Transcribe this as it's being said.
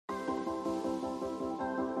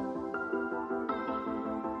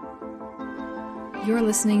You're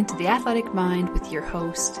listening to The Athletic Mind with your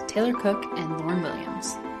hosts, Taylor Cook and Lauren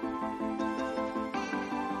Williams.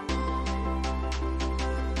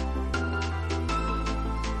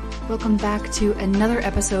 Welcome back to another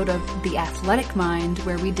episode of The Athletic Mind,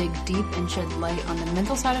 where we dig deep and shed light on the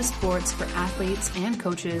mental side of sports for athletes and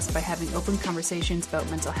coaches by having open conversations about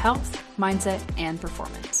mental health, mindset, and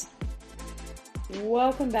performance.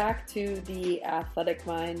 Welcome back to The Athletic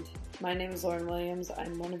Mind. My name is Lauren Williams.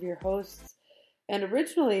 I'm one of your hosts. And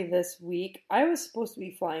originally this week, I was supposed to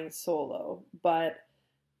be flying solo, but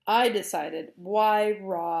I decided, why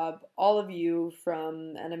rob all of you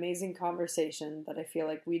from an amazing conversation that I feel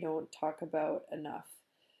like we don't talk about enough?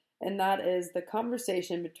 And that is the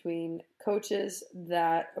conversation between coaches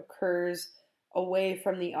that occurs away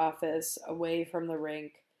from the office, away from the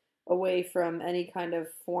rink, away from any kind of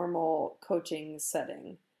formal coaching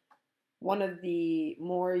setting. One of the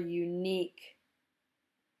more unique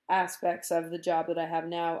aspects of the job that I have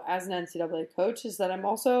now as an NCAA coach is that I'm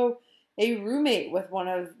also a roommate with one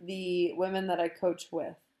of the women that I coach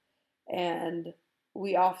with. And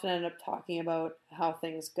we often end up talking about how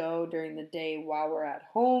things go during the day while we're at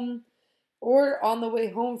home or on the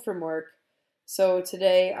way home from work. So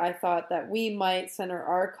today I thought that we might center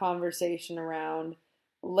our conversation around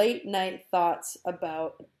late night thoughts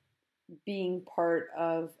about being part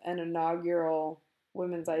of an inaugural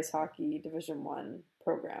women's ice hockey Division I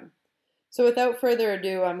program. So without further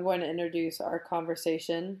ado, I'm going to introduce our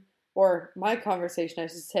conversation, or my conversation, I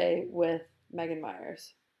should say, with Megan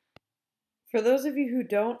Myers. For those of you who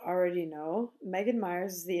don't already know, Megan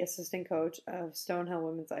Myers is the assistant coach of Stonehill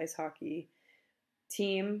women's ice hockey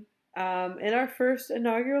team in our first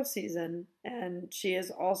inaugural season, and she is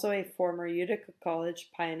also a former Utica College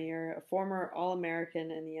Pioneer, a former All-American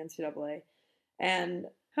in the NCAA. And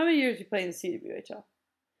how many years did you play in the CWHL?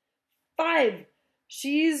 5!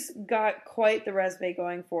 She's got quite the resume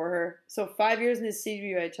going for her. So 5 years in the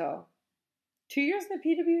CWHL. 2 years in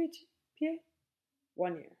the PWPA?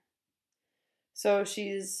 1 year. So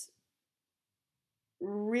she's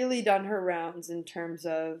really done her rounds in terms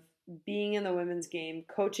of being in the women's game,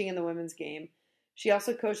 coaching in the women's game. She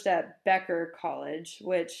also coached at Becker College,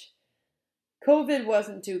 which COVID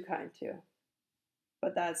wasn't too kind to.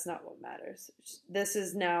 But that's not what matters. This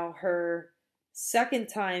is now her second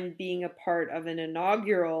time being a part of an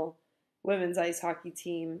inaugural women's ice hockey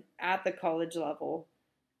team at the college level.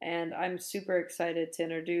 And I'm super excited to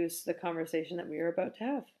introduce the conversation that we are about to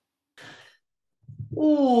have.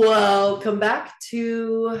 Welcome back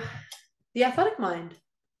to The Athletic Mind.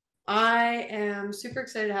 I am super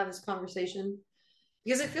excited to have this conversation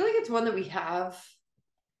because I feel like it's one that we have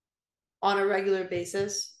on a regular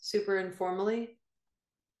basis, super informally.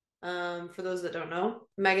 For those that don't know,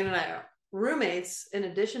 Megan and I are roommates in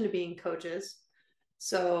addition to being coaches.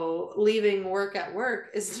 So leaving work at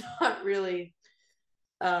work is not really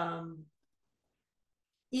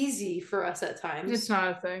easy for us at times. It's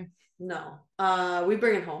not a thing. No. We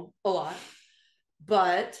bring it home a lot.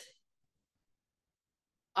 But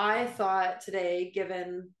I thought today,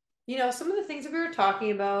 given, some of the things that we were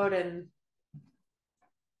talking about and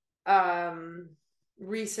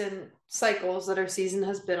recent cycles that our season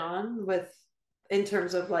has been on in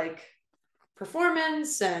terms of like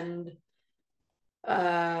performance and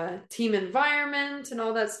team environment and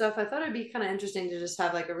all that stuff, I thought it'd be kind of interesting to just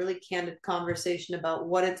have like a really candid conversation about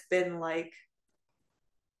what it's been like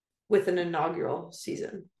with an inaugural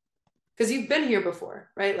season. Because you've been here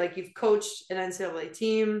before, right? Like you've coached an NCAA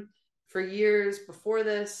team for years before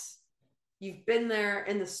this. You've been there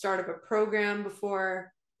in the start of a program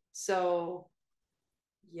before. So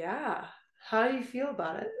yeah, how do you feel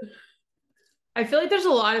about it? I feel like there's a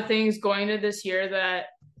lot of things going into this year that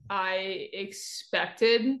I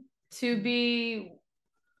expected to be,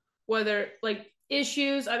 whether like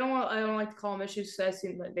issues. I don't like to call them issues because I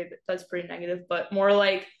seem like that's pretty negative, but more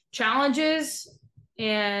like challenges.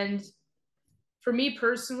 And for me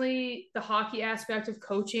personally, the hockey aspect of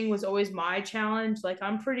coaching was always my challenge. Like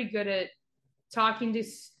I'm pretty good at talking to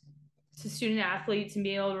student athletes and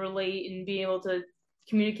being able to relate and being able to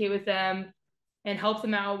communicate with them and help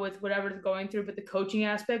them out with whatever they're going through. But the coaching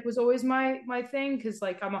aspect was always my thing, because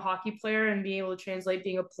like I'm a hockey player and being able to translate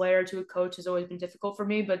being a player to a coach has always been difficult for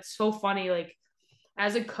me. But it's so funny, like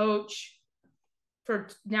as a coach for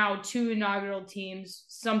now 2 inaugural teams,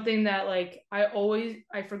 something that like I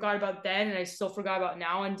forgot about then and I still forgot about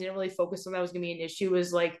now and didn't really focus on that was going to be an issue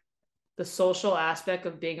was like the social aspect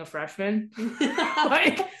of being a freshman.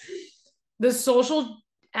 Like the social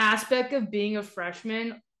aspect of being a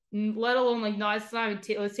freshman, let alone like, no, it's not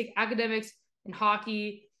even let's take academics and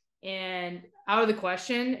hockey and out of the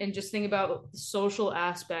question and just think about the social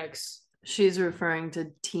aspects She's referring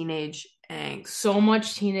to teenage angst. So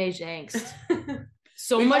much teenage angst.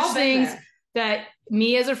 So We've much all been things there. that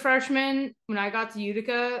me as a freshman, when I got to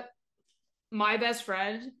Utica, my best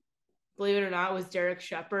friend, believe it or not, was Derek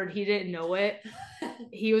Shepard. He didn't know it.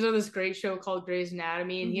 He was on this great show called Grey's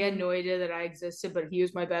Anatomy, and he had no idea that I existed, but he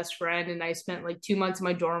was my best friend. And I spent like 2 months in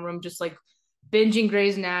my dorm room just like binging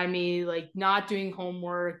Grey's Anatomy, like not doing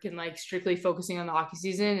homework and like strictly focusing on the hockey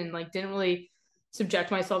season, and like didn't really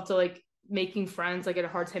subject myself to like making friends. Like I had a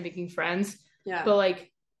hard time making friends. Yeah. But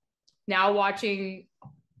like now watching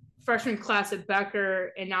freshman class at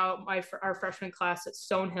Becker and now our freshman class at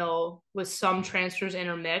Stonehill with some transfers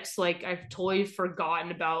intermixed, like I've totally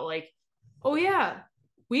forgotten about like, oh yeah,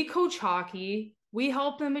 we coach hockey. We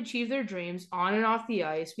help them achieve their dreams on and off the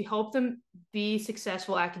ice. We help them be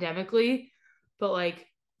successful academically, but like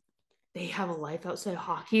they have a life outside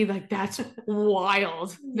hockey. Like that's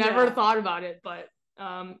wild. Never thought about it, but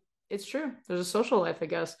it's true. There's a social life, I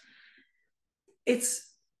guess.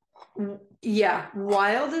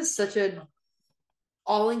 Wild is such a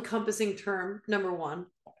all-encompassing term, number one.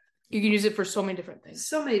 You can use it for so many different things.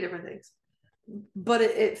 So many different things. But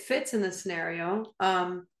it fits in this scenario.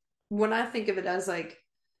 When I think of it as like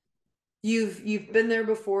you've been there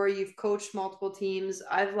before, you've coached multiple teams.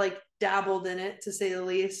 I've like dabbled in it to say the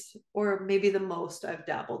least, or maybe the most I've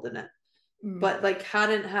dabbled in it. But like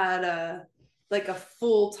hadn't had a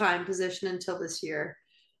full-time position until this year.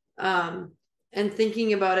 And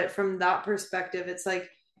thinking about it from that perspective, it's like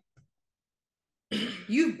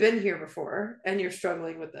you've been here before and you're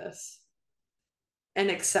struggling with this and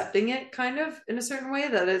accepting it kind of in a certain way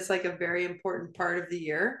that it's like a very important part of the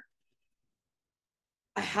year.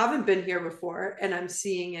 I haven't been here before and I'm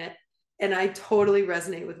seeing it, and I totally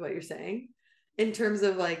resonate with what you're saying in terms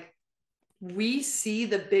of like we see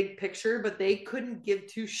the big picture, but they couldn't give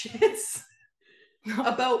two shits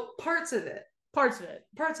about parts of it.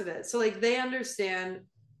 So like they understand.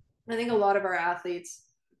 I think a lot of our athletes,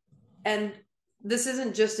 and this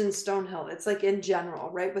isn't just in Stonehill, it's like in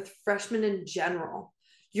general, right? With freshmen in general,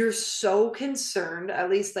 you're so concerned, at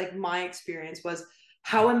least like my experience was,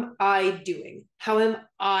 how am I doing? How am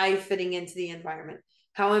I fitting into the environment?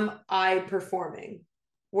 How am I performing?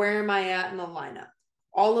 Where am I at in the lineup?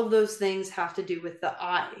 All of those things have to do with the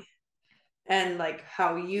I and like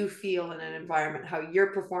how you feel in an environment, how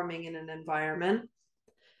you're performing in an environment.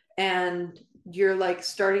 And you're like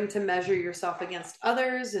starting to measure yourself against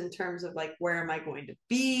others in terms of like, where am I going to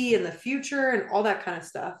be in the future and all that kind of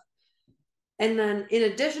stuff. And then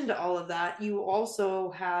in addition to all of that, you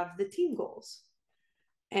also have the team goals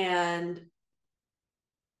and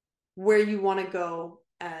where you want to go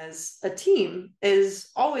as a team is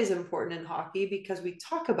always important in hockey because we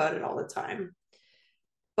talk about it all the time.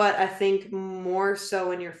 But I think more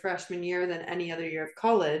so in your freshman year than any other year of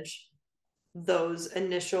college, those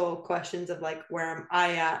initial questions of like, where am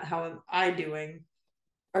I at? How am I doing?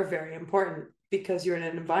 Are very important because you're in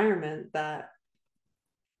an environment that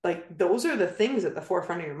like, those are the things at the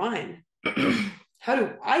forefront of your mind. How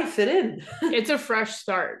do I fit in? It's a fresh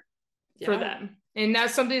start for them. And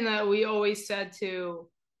that's something that we always said to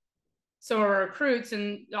some of our recruits.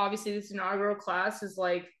 And obviously this inaugural class is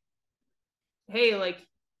like, hey, like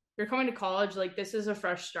you're coming to college, like this is a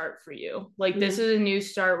fresh start for you. Like this is a new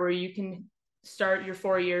start where you can start your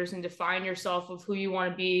 4 years and define yourself of who you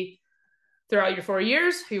want to be throughout your 4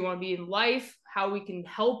 years, who you want to be in life, how we can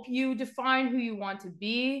help you define who you want to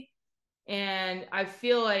be. And I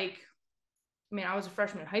feel like, I mean, I was a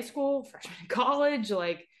freshman in high school, freshman in college,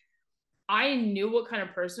 like I knew what kind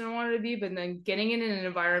of person I wanted to be, but then getting in an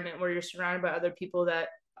environment where you're surrounded by other people that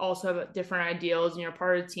also have different ideals and you're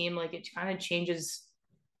part of the team, like it kind of changes,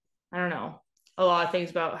 I don't know, a lot of things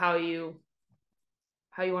about how you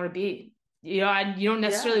want to be. You know, you don't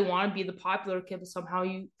necessarily want to be the popular kid, but somehow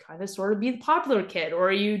you kind of sort of be the popular kid,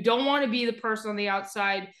 or you don't want to be the person on the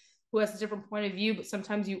outside who has a different point of view, but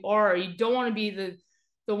sometimes you are. You don't want to be the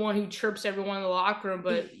one who chirps everyone in the locker room,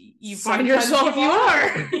 but you find yourself you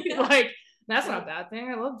are. Like, that's not a bad thing.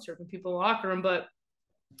 I love chirping people in the locker room, but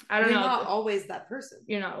I don't know. You're not always that person.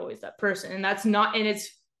 You're not always that person. And that's not, and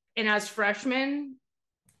as freshmen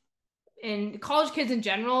and college kids in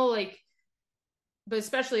general, like, but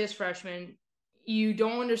especially as freshmen, you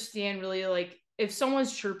don't understand really, like, if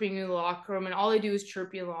someone's chirping you in the locker room and all they do is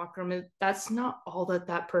chirp you in the locker room, that's not all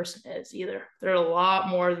that person is either. They're a lot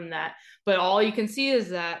more than that. But all you can see is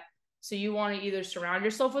that. So you want to either surround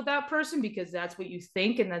yourself with that person because that's what you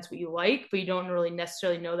think and that's what you like, but you don't really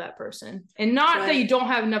necessarily know that person. And not that you don't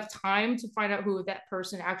have enough time to find out who that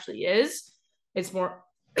person actually is. It's more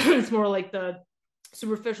like the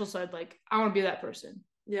superficial side, like, I want to be that person.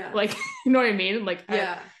 Yeah. Like, you know what I mean? Like,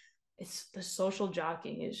 it's the social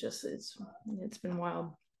jockeying is just it's been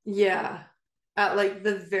wild. Yeah. At like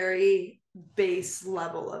the very base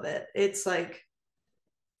level of it. It's like,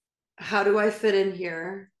 how do I fit in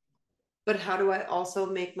here? But how do I also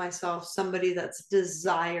make myself somebody that's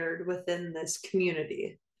desired within this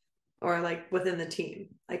community or like within the team?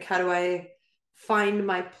 Like, how do I find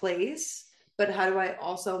my place? But how do I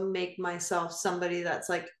also make myself somebody that's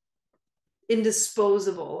like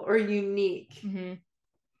indisposable or unique? Mm-hmm.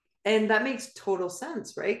 And that makes total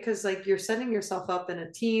sense, right? Because like you're setting yourself up in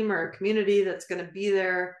a team or a community that's going to be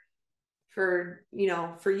there for, you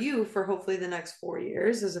know, for you for hopefully the next 4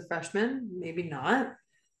 years as a freshman, maybe not.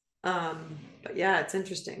 But yeah, it's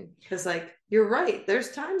interesting because like you're right.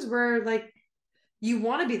 There's times where like you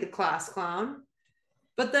want to be the class clown,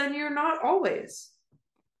 but then you're not always.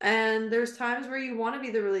 And there's times where you want to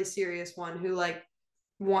be the really serious one who like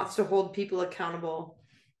wants to hold people accountable.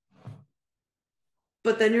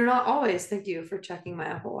 But then you're not always. Thank you for checking my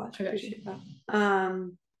Apple Watch. I appreciate that.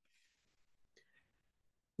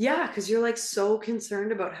 Yeah, because you're like so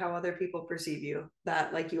concerned about how other people perceive you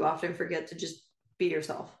that like you often forget to just be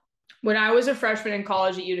yourself. When I was a freshman in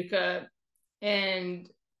college at Utica, and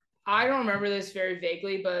I don't remember this very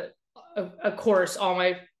vaguely, but of course, all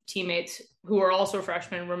my teammates who are also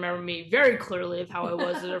freshmen remember me very clearly of how I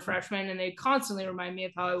was as a freshman, and they constantly remind me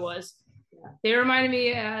of how I was. Yeah. They reminded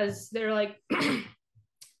me they're like,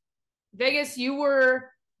 Vegas, you were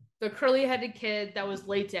the curly-headed kid that was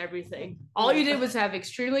late to everything. All you did was have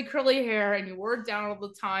extremely curly hair, and you wore it down all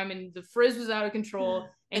the time, and the frizz was out of control.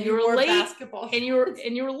 And you were late, basketball and you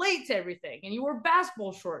were late to everything, and you wore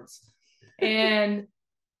basketball shorts. And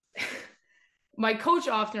my coach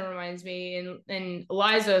often reminds me, and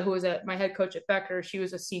Eliza, who was my head coach at Becker, she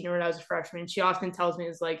was a senior when I was a freshman. She often tells me,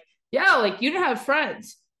 it's like, yeah, like you didn't have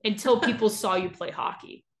friends until people saw you play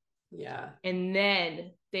hockey. Yeah. And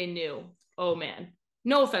then they knew, oh man,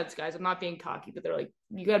 no offense, guys, I'm not being cocky, but they're like,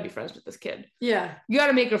 you got to be friends with this kid. Yeah. You got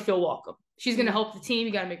to make her feel welcome. She's going to help the team.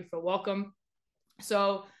 You got to make her feel welcome.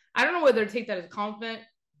 So I don't know whether to take that as a compliment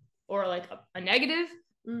or like a negative,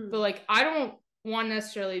 but like, I don't want to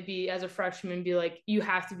necessarily be as a freshman, be like, you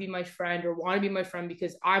have to be my friend or want to be my friend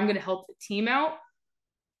because I'm going to help the team out.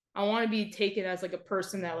 I want to be taken as like a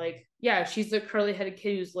person that like, yeah, she's the curly headed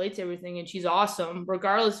kid who's late to everything and she's awesome,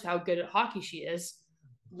 regardless of how good at hockey she is.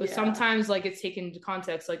 But sometimes like it's taken into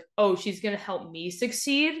context, like, oh, she's going to help me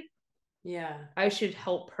succeed. Yeah. I should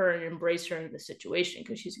help her and embrace her in the situation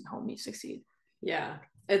because she's going to help me succeed. Yeah.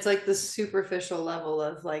 It's like the superficial level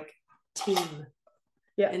of like team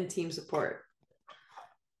and team support.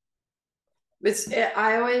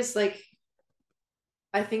 I always like,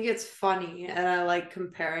 I think it's funny and I like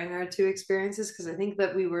comparing our two experiences because I think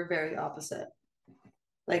that we were very opposite.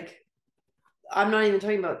 Like, I'm not even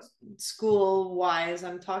talking about school wise.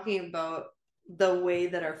 I'm talking about the way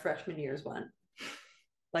that our freshman years went.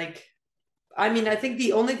 Like, I mean, I think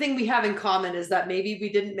the only thing we have in common is that maybe we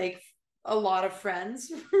didn't make a lot of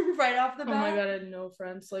friends right off the bat. Oh my God, I had no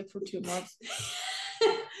friends like for 2 months.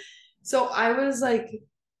 So I was like,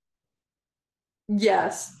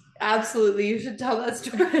 yes, absolutely. You should tell that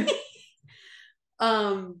story.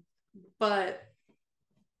 But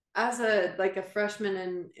as a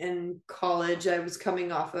freshman in college, I was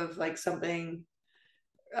coming off of like something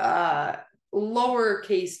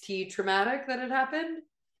lowercase t traumatic that had happened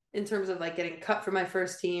in terms of like getting cut from my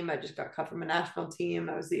first team. I just got cut from a national team.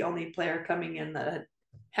 I was the only player coming in that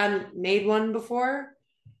hadn't made one before.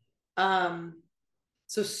 So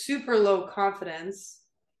super low confidence.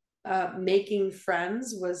 Making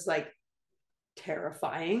friends was like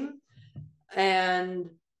terrifying. And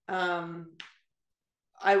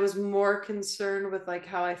I was more concerned with like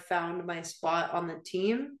how I found my spot on the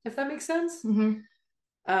team, if that makes sense. Mm-hmm.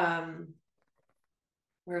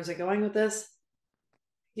 Where was I going with this?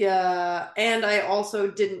 Yeah. And I also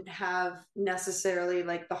didn't have necessarily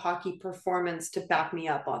like the hockey performance to back me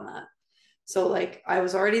up on that. So like I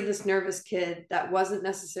was already this nervous kid that wasn't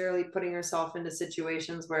necessarily putting herself into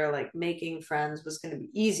situations where like making friends was going to be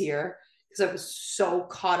easier because I was so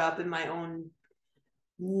caught up in my own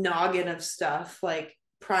noggin of stuff. Like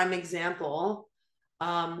prime example,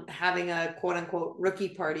 having a quote unquote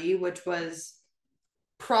rookie party, which was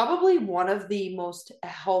probably one of the most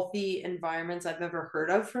healthy environments I've ever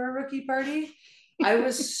heard of for a rookie party. I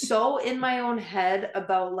was so in my own head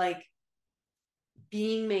about like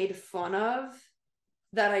being made fun of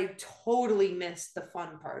that I totally missed the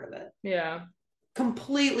fun part of it. Yeah.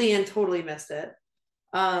 Completely and totally missed it.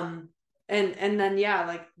 And then yeah,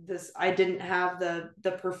 like this, I didn't have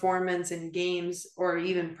the performance in games or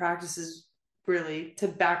even practices really to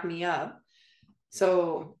back me up.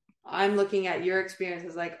 So I'm looking at your experience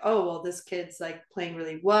as like, oh, well, this kid's like playing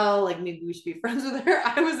really well. Like maybe we should be friends with her.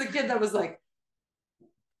 I was a kid that was like,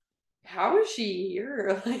 how is she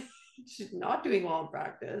here? Like she's not doing well in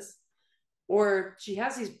practice. Or she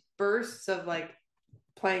has these bursts of like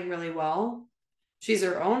playing really well. She's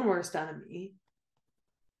her own worst enemy.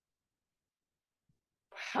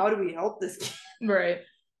 How do we help this kid? Right.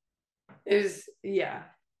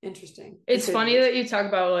 Interesting. It's funny that you talk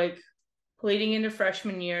about like leading into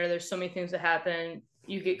freshman year. There's so many things that happen.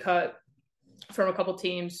 You get cut from a couple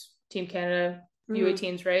teams, Team Canada,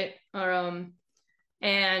 U18s, right?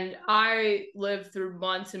 And I lived through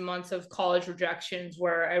months and months of college rejections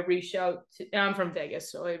where I reached out to, and I'm from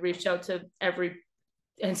Vegas, so I reached out to every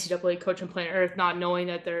NCAA coach and player, if not knowing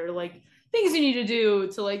that there are like things you need to do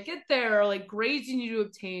to like get there, or like grades you need to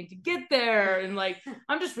obtain to get there. And like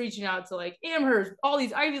I'm just reaching out to like Amherst, all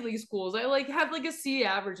these Ivy League schools. I like have like a C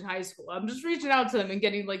average in high school. I'm just reaching out to them and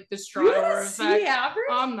getting like distraught over C average?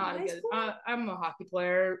 I'm not a good I'm a hockey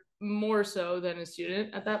player more so than a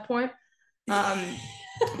student at that point.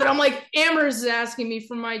 But I'm like, Amherst is asking me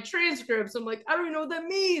for my transcripts. I'm like, I don't even know what that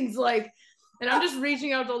means. Like, and I'm just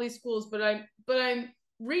reaching out to all these schools, but I'm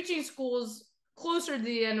reaching schools closer to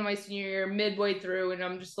the end of my senior year, midway through, and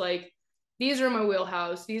I'm just like, these are my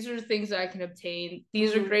wheelhouse. These are the things that I can obtain.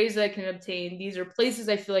 These are grades that I can obtain. These are places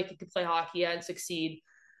I feel like I could play hockey at and succeed.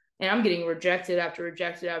 And I'm getting rejected after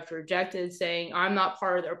rejected after rejected, saying I'm not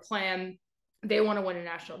part of their plan. They want to win a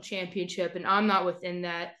national championship, and I'm not within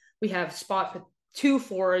that. We have spot for 2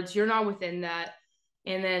 forwards. You're not within that.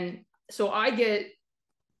 And then, so I get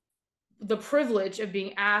the privilege of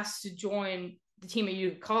being asked to join the team at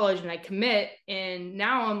U College, and I commit. And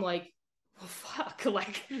now I'm like, well, fuck,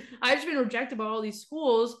 like I've just been rejected by all these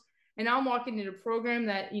schools. And now I'm walking into a program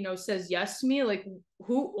that, you know, says yes to me. Like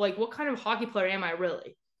what kind of hockey player am I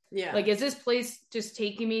really? Yeah. Like, is this place just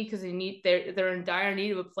taking me because they're in dire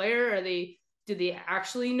need of a player? Do they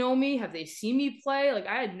actually know me? Have they seen me play? Like,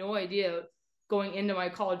 I had no idea going into my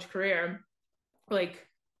college career, like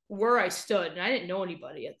where I stood, and I didn't know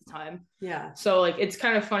anybody at the time. Yeah. So like, it's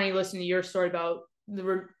kind of funny listening to your story about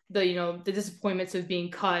the you know, the disappointments of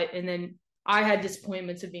being cut, and then I had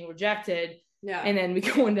disappointments of being rejected. Yeah. And then we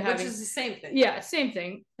go into having, which is the same thing. Yeah, same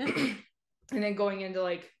thing. And then going into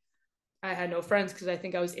like, I had no friends because I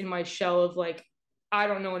think I was in my shell of like, I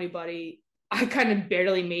don't know anybody. I kind of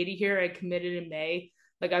barely made it here. I committed in May.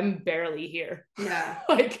 Like I'm barely here. Yeah.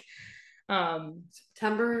 Like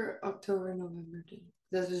September, October, November.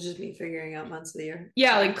 This was just me figuring out months of the year.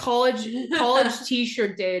 Yeah, like college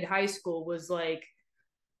t-shirt day in high school was like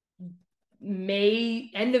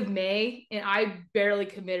end of May, and I barely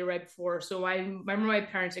committed right before. So I remember my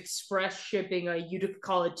parents express shipping a Utica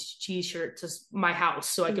College t-shirt to my house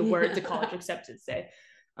so I could wear it to college acceptance day.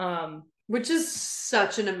 Which is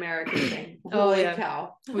such an American thing. Holy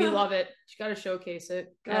cow. We love it. You got to showcase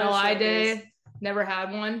it. NLI Day, never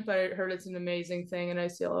had one, but I heard it's an amazing thing, and I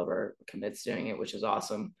see all of our commits doing it, which is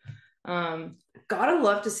awesome. Gotta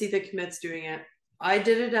love to see the commits doing it. I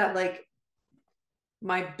did it at like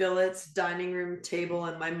my billet's dining room table,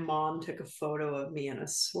 and my mom took a photo of me in a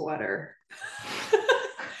sweater.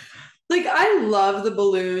 Like, I love the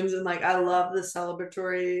balloons, and like I love the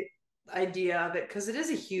celebratory idea of it because it is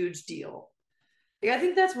a huge deal. Like, I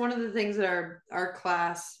think that's one of the things that our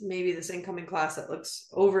class, maybe this incoming class that looks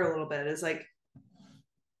over a little bit, is like,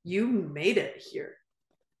 you made it here.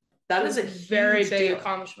 That is a very big deal.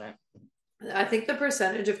 accomplishment. I think the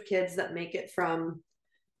percentage of kids that make it from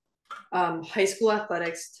high school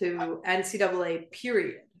athletics to NCAA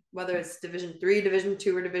period, whether it's Division 3, Division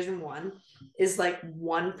 2, or Division 1, is like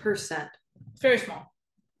 1%. It's very small.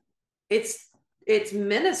 It's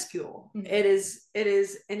minuscule. Mm-hmm. It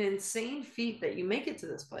is an insane feat that you make it to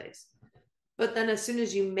this place. But then as soon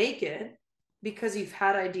as you make it, because you've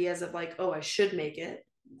had ideas of like, oh, I should make it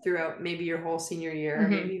throughout maybe your whole senior year,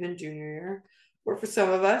 mm-hmm. maybe even junior year, or for some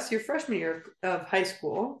of us, your freshman year of high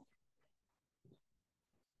school,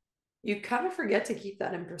 you kind of forget to keep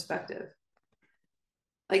that in perspective.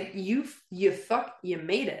 Like you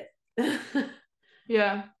made it.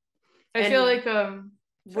 Yeah. I feel like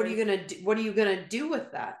what are you gonna do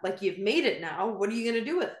with that? Like, you've made it now. What are you gonna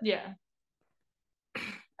do with it? Yeah.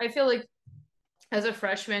 I feel like as a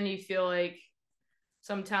freshman, you feel like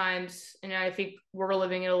sometimes, and I think we're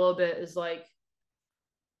living it a little bit, is like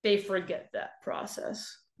they forget that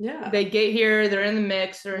process. Yeah. They get here, they're in the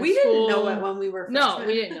mix, they're in we school. Didn't know it when we were freshmen. No,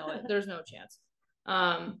 we didn't know it. There's no chance.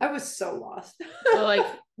 I was so lost. But like,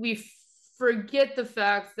 we forget the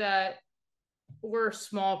fact that we're a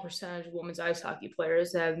small percentage of women's ice hockey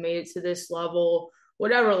players that have made it to this level,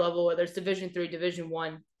 whatever level, whether it's Division 3, Division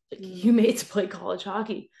 1. Like, you made to play college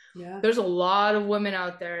hockey. Yeah. There's a lot of women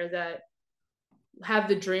out there that have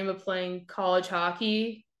the dream of playing college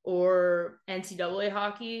hockey or NCAA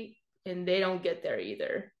hockey, and they don't get there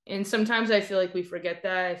either. And sometimes I feel like we forget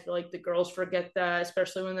that. I feel like the girls forget that,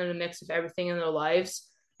 especially when they're in a mix of everything in their lives.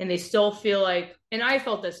 And they still feel like, and I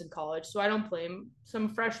felt this in college, so I don't blame some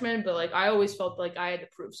freshmen, but like I always felt like I had to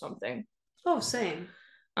prove something. Oh, same.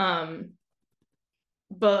 But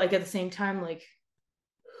like at the same time, like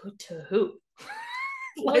who?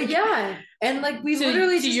 Like, yeah, and like we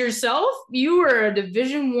literally to yourself, you were a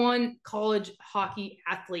Division I college hockey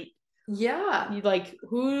athlete. Yeah, You like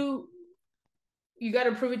who? You got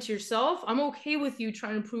to prove it to yourself. I'm okay with you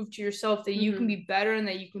trying to prove to yourself that you can be better and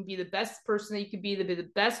that you can be the best person that you can be, the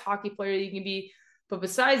best hockey player that you can be. But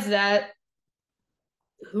besides that,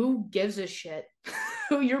 who gives a shit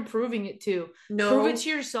who you're proving it to? Prove it to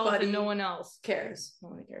yourself and no one else cares.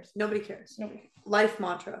 Nobody cares. Nobody cares. Nobody. Life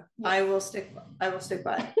mantra. Yeah. I will stick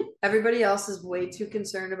by it. Everybody else is way too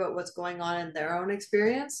concerned about what's going on in their own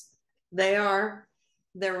experience. They are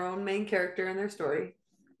their own main character in their story.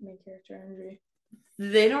 Main character energy.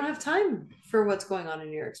 They don't have time for what's going on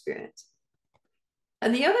in your experience.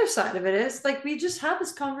 And the other side of it is like we just had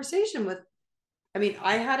this conversation with, I mean,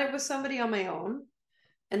 I had it with somebody on my own.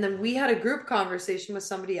 And then we had a group conversation with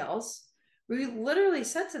somebody else. We literally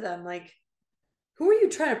said to them, like, who are you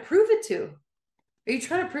trying to prove it to? Are you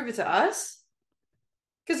trying to prove it to us?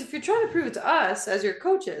 Because if you're trying to prove it to us as your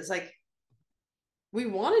coaches, like, we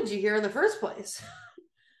wanted you here in the first place.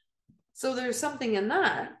 So there's something in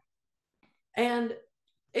that. And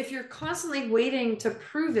if you're constantly waiting to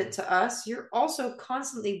prove it to us, you're also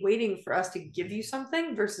constantly waiting for us to give you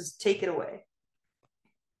something versus take it away.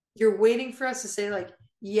 You're waiting for us to say, like,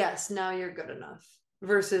 yes, now you're good enough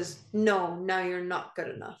versus no, now you're not good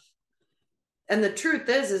enough. And the truth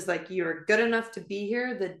is like you're good enough to be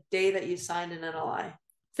here the day that you signed an NLI.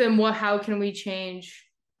 Then how can we change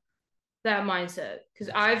that mindset? Because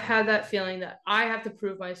I've had that feeling that I have to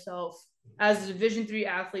prove myself as a Division III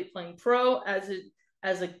athlete playing pro, as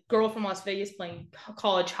a girl from Las Vegas playing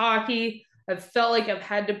college hockey. I've felt like I've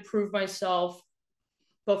had to prove myself,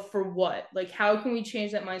 but for what? Like, how can we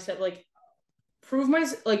change that mindset? Like, prove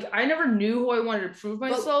myself. Like, I never knew who I wanted to prove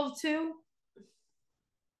myself to.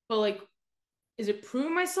 But like, is it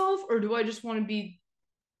proving myself, or do I just want to be?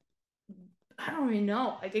 I don't really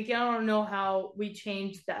know. Like, again, I don't know how we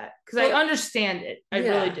change that because I understand it. I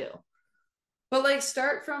really do. But like,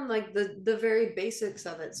 start from like the very basics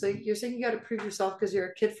of it. So you're saying you got to prove yourself because you're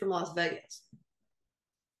a kid from Las Vegas.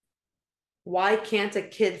 Why can't a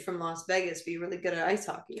kid from Las Vegas be really good at ice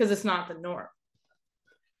hockey? Because it's not the norm.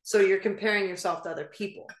 So you're comparing yourself to other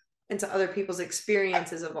people and to other people's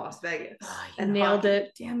experiences of Las Vegas. And nailed hockey.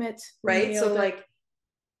 It. Damn it. Right? So like,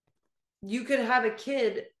 you could have a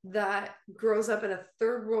kid that grows up in a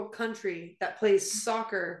third world country that plays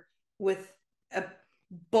soccer with a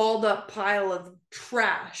balled up pile of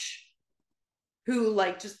trash who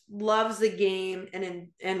like just loves the game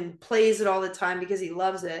and plays it all the time because he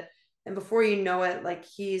loves it. And before you know it, like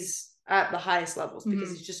he's at the highest levels because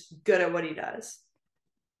he's just good at what he does.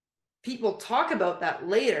 People talk about that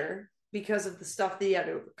later because of the stuff that he had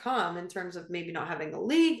to overcome in terms of maybe not having a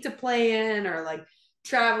league to play in or like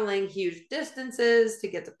traveling huge distances to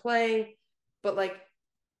get to play. But like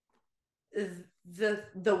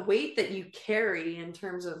the weight that you carry in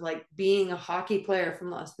terms of like being a hockey player from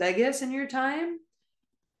Las Vegas in your time,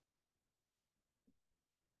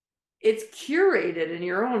 it's curated in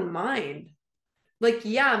your own mind. Like,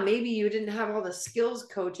 yeah, maybe you didn't have all the skills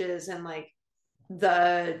coaches and like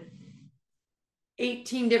the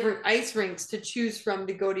 18 different ice rinks to choose from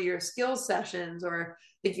to go to your skills sessions, or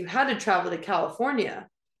if you had to travel to California.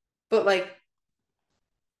 But like,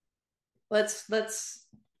 let's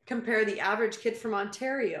compare the average kid from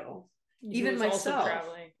Ontario, even myself,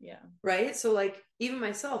 yeah, right? So like, even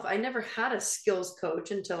myself, I never had a skills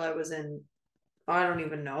coach until I was in, I don't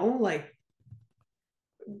even know, like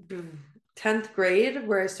 10th grade,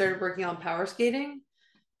 where I started working on power skating.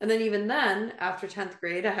 And then even then, after 10th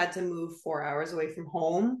grade, I had to move 4 hours away from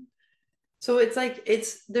home. So it's like,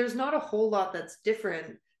 there's not a whole lot that's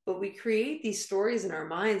different, but we create these stories in our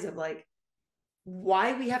minds of like,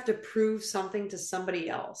 why we have to prove something to somebody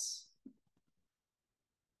else.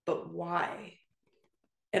 But why?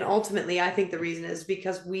 And ultimately, I think the reason is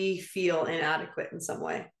because we feel inadequate in some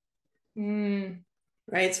way.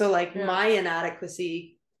 Right? So like my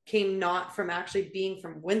inadequacy came not from actually being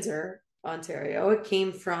from Windsor, Ontario. It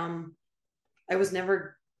came from, I was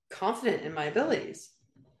never confident in my abilities.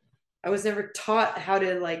 I was never taught how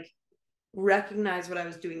to like recognize what I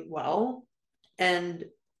was doing well and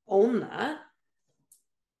own that.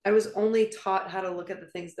 I was only taught how to look at the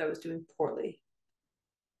things that I was doing poorly.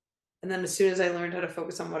 And then as soon as I learned how to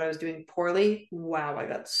focus on what I was doing poorly, wow, I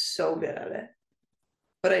got so good at it.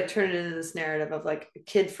 But I turned it into this narrative of like a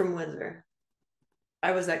kid from Windsor.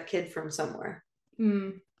 I was that kid from somewhere.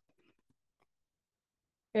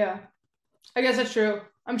 Yeah. I guess that's true.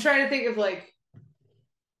 I'm trying to think of like,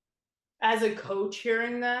 as a coach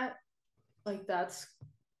hearing that, like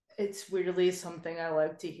it's weirdly something I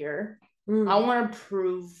like to hear. I want to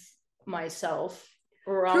prove myself.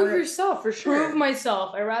 Or prove yourself for sure. Prove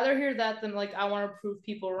myself. I'd rather hear that than like I want to prove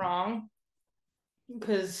people wrong.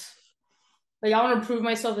 Because like I want to prove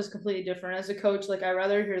myself is completely different. As a coach, like I'd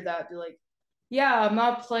rather hear that be like, yeah, I'm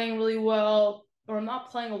not playing really well, or I'm not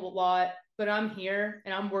playing a lot, but I'm here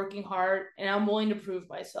and I'm working hard and I'm willing to prove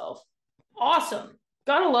myself. Awesome.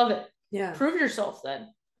 Gotta love it. Yeah. Prove yourself then.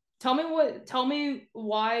 Tell me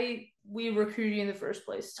why we recruited you in the first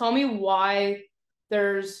place. Tell me why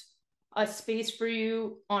there's a space for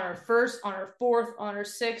you on our first, on our fourth, on our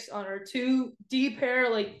sixth, on our 2D pair.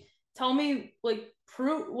 Like, tell me, like,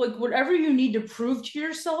 prove, like, whatever you need to prove to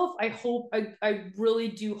yourself. I really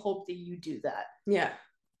do hope that you do that. Yeah.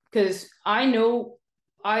 Because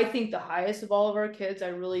I think the highest of all of our kids, I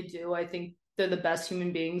really do. I think they're the best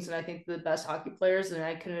human beings and I think they're the best hockey players, and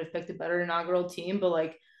I couldn't have picked a better inaugural team. But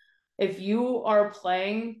like, if you are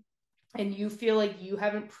playing and you feel like you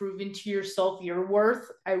haven't proven to yourself your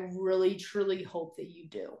worth, I really, truly hope that you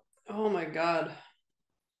do. Oh my God.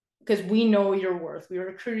 Because we know your worth. We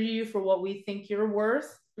recruited you for what we think you're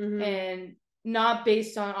worth, and not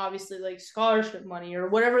based on obviously like scholarship money or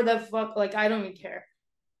whatever the fuck. Like, I don't even care.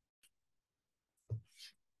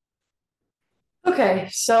 Okay,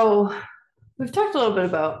 so we've talked a little bit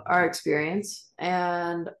about our experience,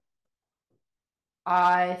 and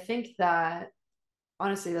I think that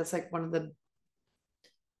honestly, that's like one of the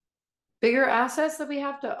bigger assets that we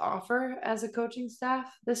have to offer as a coaching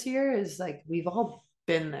staff this year is like we've all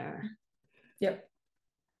been there. Yep.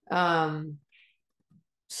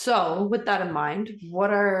 So with that in mind, what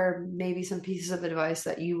are maybe some pieces of advice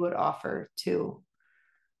that you would offer to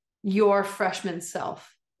your freshman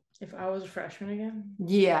self? If I was a freshman again?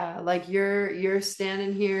 Yeah, like you're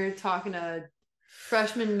standing here talking to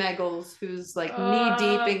freshman Meggles who's like knee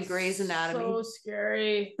deep in Grey's Anatomy. So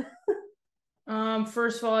scary.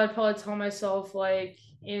 First of all, I'd probably tell myself like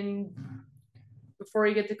before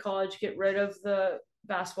you get to college, get rid of the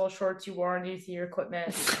basketball shorts you wore underneath your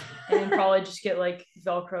equipment, and probably just get like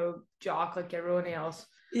Velcro jock like everyone else.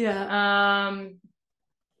 Yeah.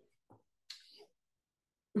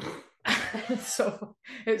 It's so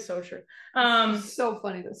true. So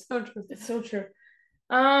funny. That's so true. It's so true.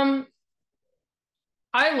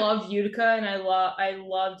 I loved Utica, and I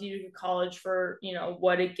loved Utica College for, you know,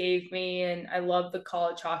 what it gave me, and I loved the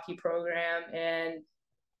college hockey program. And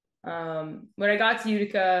when I got to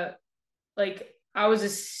Utica, like I was a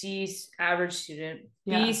C average student,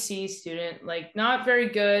 B C student, like not very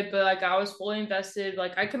good, but like I was fully invested.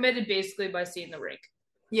 Like I committed basically by seeing the rink.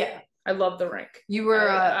 Yeah, I love the rink. You were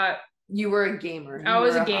a gamer. I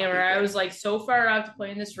was a gamer. I was like so far out to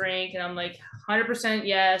play in this rink, and I'm like 100%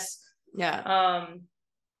 yes. Yeah.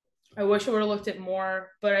 I wish I would have looked at more,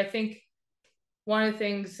 but I think one of the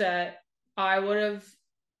things that I would have,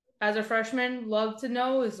 as a freshman, loved to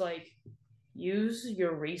know is like use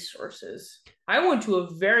your resources. I went to a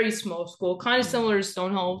very small school, kind of similar to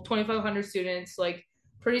Stonehill, 2,500 students, like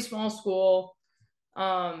pretty small school.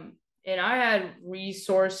 And I had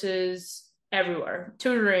resources everywhere,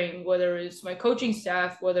 tutoring, whether it was my coaching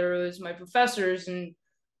staff, whether it was my professors. And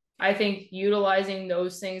I think utilizing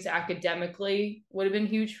those things academically would have been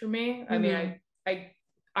huge for me. I mean,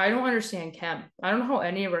 I don't understand chem. I don't know how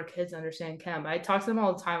any of our kids understand chem. I talk to them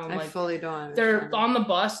all the time. I'm like, fully don't. They're on the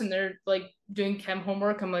bus and they're like doing chem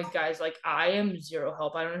homework. I'm like, guys, like I am zero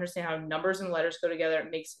help. I don't understand how numbers and letters go together.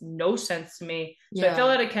 It makes no sense to me. So I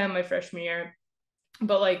fell out of chem my freshman year.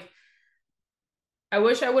 But like, I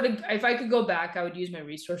wish I would have, if I could go back, I would use my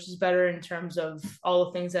resources better in terms of all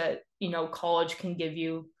the things that, you know, college can give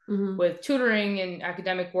you with tutoring and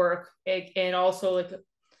academic work, and also like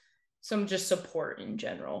some just support in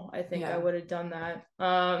general. I think I would have done that.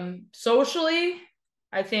 Socially,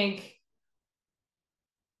 I think,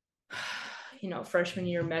 you know, freshman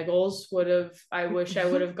year Meggles I wish I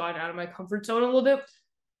would have gone out of my comfort zone a little bit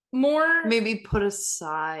more. Maybe put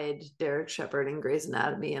aside Derek Shepherd and Grey's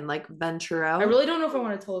Anatomy and like venture out. I really don't know if I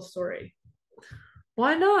want to tell a story.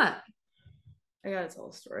 Why not? I gotta tell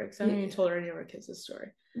a story because I haven't even told any of our kids this story.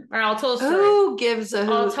 All right, I'll tell a story. Who gives a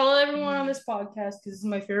I'll tell everyone on this podcast because this is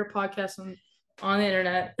my favorite podcast on the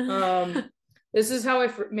internet. This is how I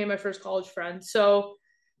made my first college friend. So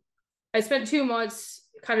I spent 2 months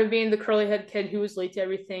kind of being the curly head kid who was late to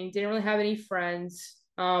everything, didn't really have any friends.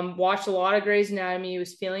 Watched a lot of Grey's Anatomy,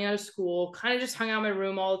 was feeling out of school, kind of just hung out in my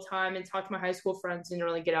room all the time and talked to my high school friends, didn't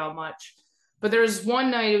really get out much. But there was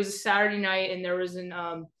one night, it was a Saturday night, and there was an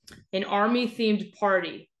army themed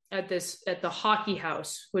party at the hockey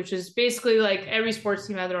house, which is basically like every sports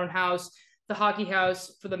team had their own house. The hockey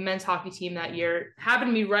house for the men's hockey team that year happened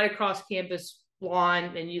to be right across campus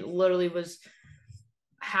lawn, and you literally was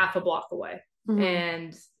half a block away.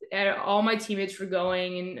 And all my teammates were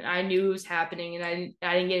going, and I knew it was happening, and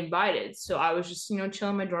I didn't get invited. So I was just, chilling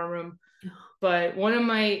in my dorm room. But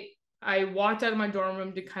I walked out of my dorm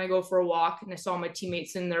room to kind of go for a walk, and I saw my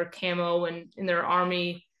teammates in their camo and in their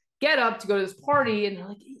army get up to go to this party, and they're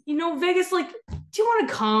like, Vegas, like, do you want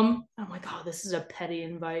to come? I'm like, oh, this is a petty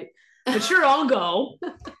invite, but sure, I'll go.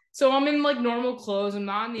 So I'm in like normal clothes. I'm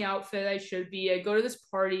not in the outfit I should be. I go to this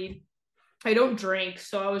party. I don't drink,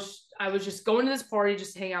 so I was just going to this party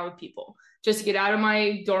just to hang out with people, just to get out of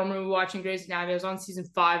my dorm room watching Grey's Anatomy. I was on season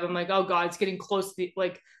 5. I'm like, oh god, it's getting close to the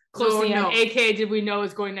end. AK, did we know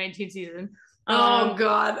it's going 19 season? Oh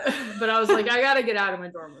god. But I was like, I gotta get out of my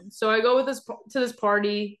dorm room. So I go to this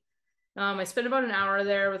party. I spent about an hour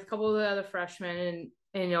there with a couple of the other freshmen,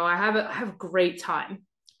 and I have a great time.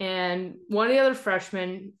 And one of the other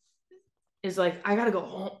freshmen is like, I gotta go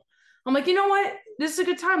home. I'm like, you know what? This is a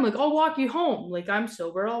good time. Like, I'll walk you home. Like, I'm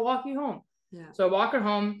sober. I'll walk you home. Yeah. So I walk her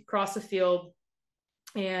home across the field,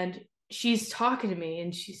 and she's talking to me,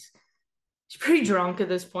 and she's pretty drunk at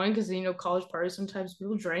this point because, college parties, sometimes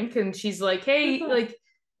people drink. And she's like, hey, like,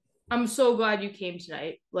 I'm so glad you came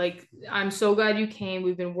tonight. Like, I'm so glad you came.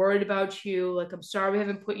 We've been worried about you. Like, I'm sorry we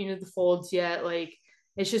haven't put you into the folds yet. Like,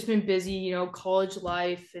 it's just been busy, college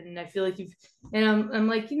life. And I feel like I'm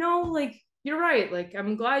like, like, you're right. Like,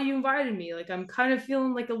 I'm glad you invited me. Like, I'm kind of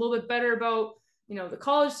feeling like a little bit better about, the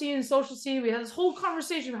college scene and social scene. We had this whole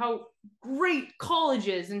conversation of how great college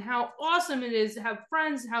is and how awesome it is to have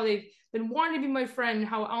friends, how they've been wanting to be my friend, and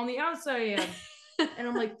how on the outside I am. And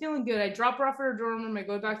I'm like, feeling good. I drop her off at her dorm room. I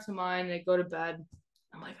go back to mine, and I go to bed.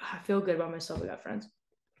 I'm like, I feel good about myself. I got friends.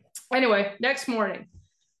 Anyway, next morning,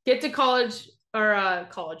 get to college.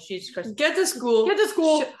 College, Jesus Christ. Get to school.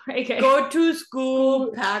 Okay. Go to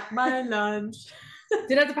school. Pack my lunch.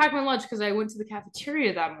 Didn't have to pack my lunch because I went to the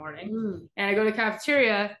cafeteria that morning. And I go to the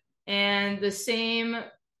cafeteria, and the same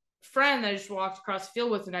friend that I just walked across the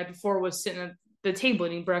field with the night before was sitting at the table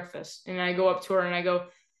eating breakfast. And I go up to her and I go,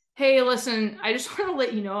 hey, listen, I just want to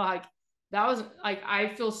let you know, like, that was like,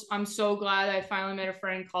 I'm so glad I finally met a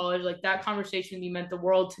friend in college. Like, that conversation with you meant the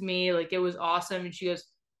world to me. Like, it was awesome. And she goes,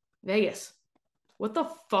 Vegas, what the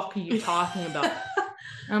fuck are you talking about?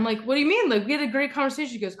 And I'm like, what do you mean? Like, we had a great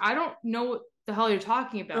conversation. She goes, I don't know what the hell you're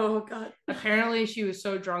talking about. Oh god. Apparently she was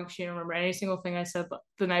so drunk she didn't remember any single thing I said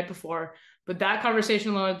the night before. But that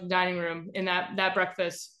conversation alone at the dining room in that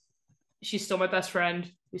breakfast, she's still my best friend.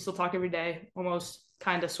 We still talk every day, almost,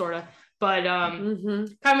 kind of, sort of. But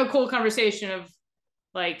kind of a cool conversation of,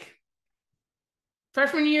 like,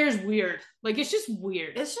 freshman year is weird. Like, it's just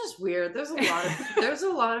weird. There's a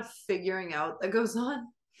lot of figuring out that goes on.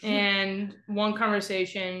 And one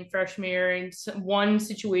conversation freshman year, and one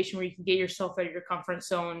situation where you can get yourself out of your comfort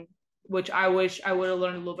zone, which I wish I would have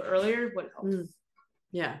learned a little bit earlier, would help.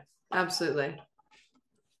 Yeah, absolutely.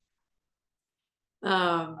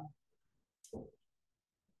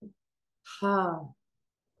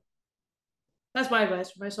 That's my advice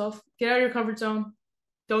for myself. Get out of your comfort zone.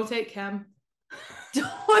 Don't take chem.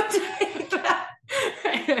 Don't take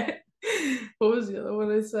chem. What was the other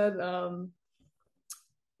one I said?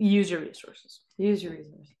 Use your resources.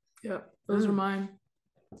 Yep, those are mine.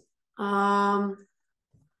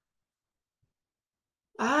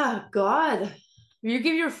 God. You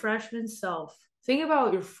give your freshman self. Think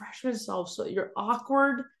about your freshman self. So your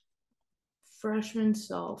awkward freshman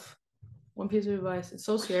self. One piece of advice. It's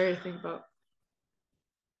so scary to think about.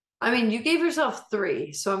 I mean, you gave yourself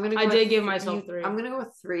 3, so I'm gonna. I did give myself 3. I'm gonna go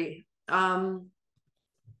with 3.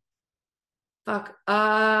 Fuck.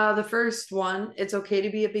 The first one, it's okay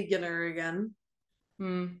to be a beginner again.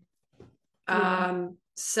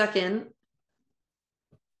 Second,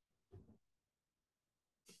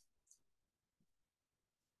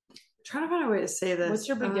 trying to find a way to say this. What's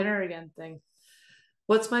your beginner again thing?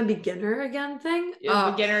 What's my beginner again thing?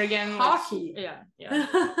 Beginner again. Hockey. Yeah.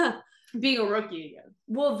 Being a rookie again.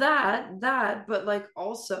 Well, that, but like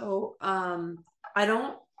also, I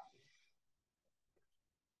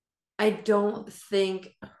don't think,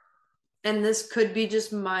 and this could be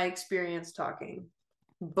just my experience talking,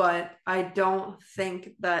 but I don't think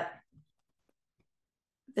that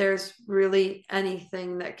there's really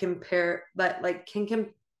anything that can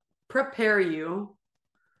prepare you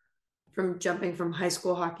from jumping from high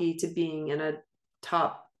school hockey to being in a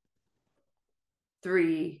top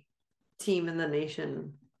 3 team in the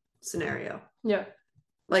nation scenario. Yeah.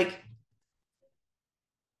 Like,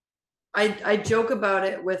 I joke about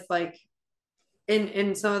it with like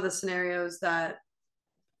in some of the scenarios that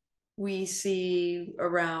we see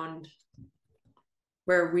around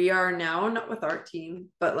where we are now, not with our team,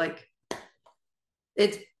 but like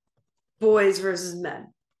it's boys versus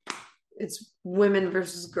men. It's women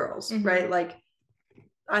versus girls, right? Like,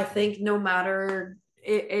 I think no matter,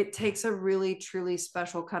 it takes a really, truly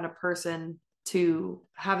special kind of person to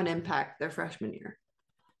have an impact their freshman year.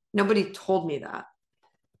 Nobody told me that,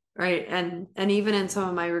 right? And even in some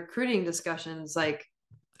of my recruiting discussions, like,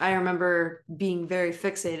 I remember being very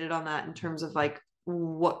fixated on that in terms of like,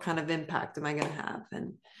 what kind of impact am I going to have?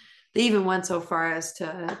 And they even went so far as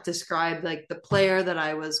to describe like the player that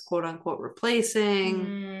I was quote unquote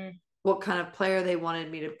replacing, what kind of player they wanted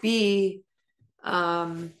me to be.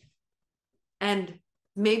 And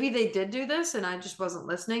maybe they did do this and I just wasn't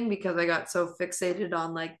listening because I got so fixated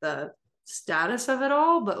on like the status of it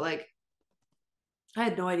all. But like, I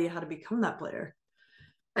had no idea how to become that player.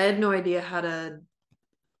 I had no idea how to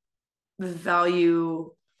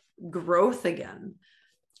value growth again.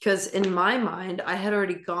 Because in my mind, I had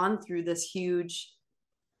already gone through this huge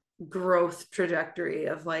growth trajectory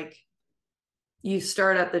of like, you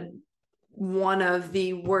start at the one of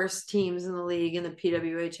the worst teams in the league in the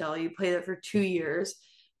PWHL, you play there for 2 years,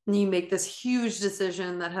 and you make this huge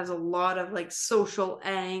decision that has a lot of like social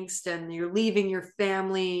angst, and you're leaving your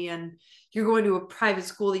family and you're going to a private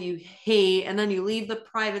school that you hate, and then you leave the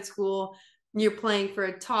private school and you're playing for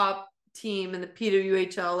a top team in the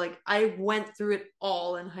PWHL. Like, I went through it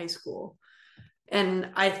all in high school. And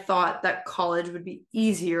I thought that college would be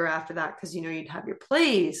easier after that because, you know, you'd have your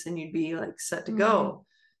place and you'd be like set to go.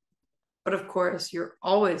 But of course, you're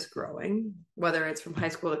always growing, whether it's from high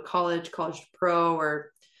school to college, college to pro,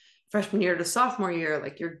 or freshman year to sophomore year,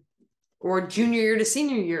 like or junior year to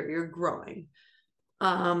senior year, you're growing.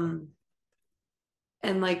 And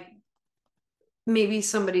like, maybe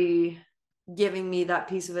somebody giving me that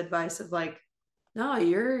piece of advice of like, no,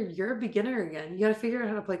 you're a beginner again. You got to figure out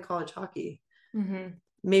how to play college hockey.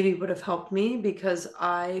 Maybe would have helped me because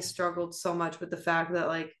I struggled so much with the fact that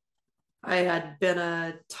like I had been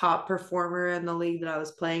a top performer in the league that I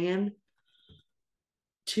was playing in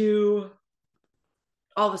to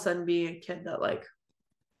all of a sudden being a kid that like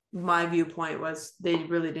my viewpoint was they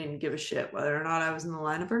really didn't give a shit whether or not I was in the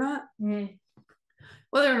lineup or not.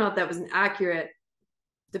 Whether or not that was an accurate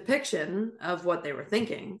depiction of what they were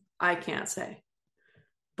thinking, I can't say.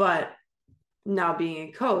 But now being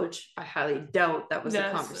a coach, I highly doubt that was the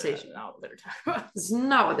conversation. Not what they're talking about. It's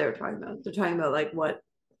not what they were talking about. They're talking about like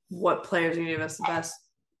what players are going to give us the best.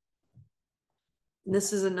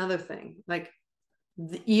 This is another thing. Like,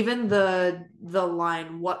 even the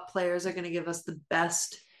line, what players are going to give us the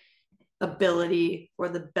best ability or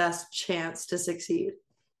the best chance to succeed.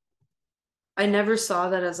 I never saw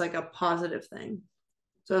that as like a positive thing.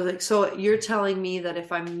 So I was like, so you're telling me that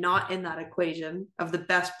if I'm not in that equation of the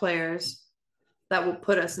best players that will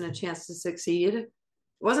put us in a chance to succeed, it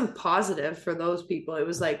wasn't positive for those people. It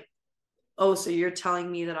was like, oh, so you're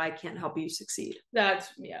telling me that I can't help you succeed.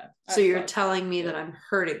 So you're telling me that I'm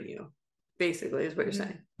hurting you, basically, is what you're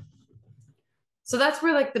saying. So that's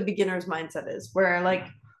where like the beginner's mindset is, where like,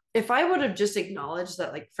 if I would have just acknowledged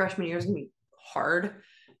that like freshman year is gonna be hard,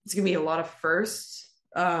 it's gonna be a lot of firsts,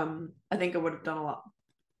 I think I would have done a lot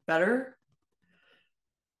better.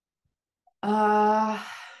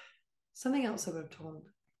 Something else I would have told.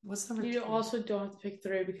 What's number 2? You also don't have to pick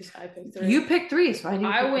 3 because I picked 3. You picked 3, so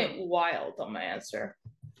I went wild on my answer.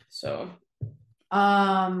 So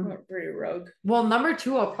went pretty rogue. Well, number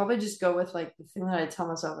 2, I'll probably just go with like the thing that I tell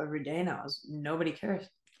myself every day now is nobody cares.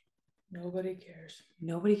 Nobody cares.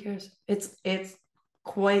 Nobody cares. It's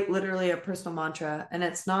quite literally a personal mantra, and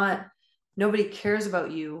it's not nobody cares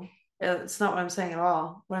about you. It's not what I'm saying at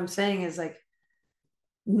all. What I'm saying is like,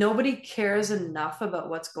 nobody cares enough about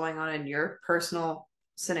what's going on in your personal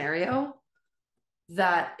scenario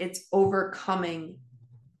that it's overcoming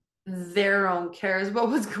their own cares about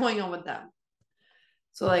what's going on with them.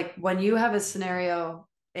 So like, when you have a scenario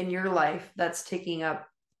in your life that's taking up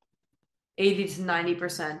 80 to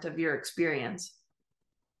 90% of your experience,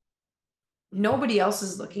 nobody else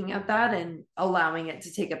is looking at that and allowing it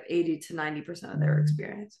to take up 80 to 90% of their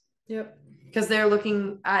experience. Yep. Because they're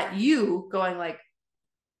looking at you going like,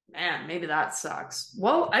 man, maybe that sucks.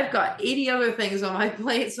 Well, I've got 80 other things on my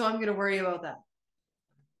plate, so I'm going to worry about that.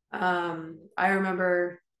 I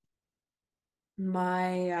remember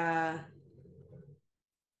my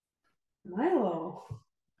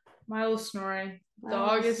Milo's snoring.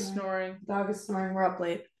 Dog is snoring. Dog is snoring. We're up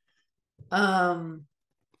late. I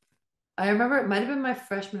remember it might have been my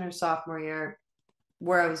freshman or sophomore year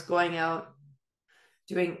where I was going out,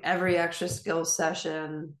 doing every extra skills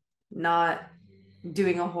session, not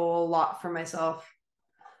doing a whole lot for myself.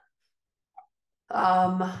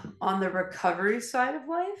 On the recovery side of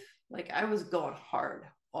life, like I was going hard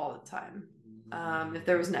all the time. If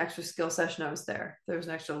there was an extra skill session, I was there. If there was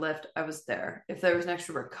an extra lift, I was there. If there was an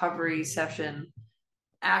extra recovery session,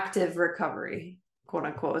 active recovery, quote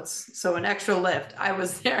unquote, so an extra lift, I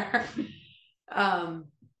was there. I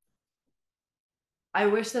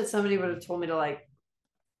wish that somebody would have told me to like,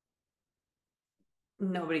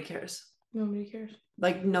 nobody cares. Nobody cares.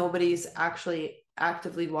 Like nobody's actually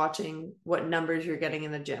actively watching what numbers you're getting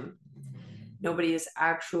in the gym. Nobody is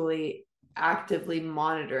actually actively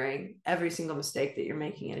monitoring every single mistake that you're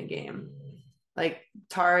making in a game. Like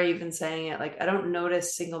Tara even saying it, like I don't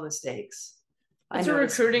notice single mistakes. It's a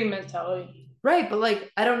recruiting mentality. Right, but like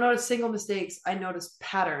I don't notice single mistakes. I notice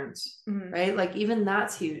patterns, Mhm. right? Like even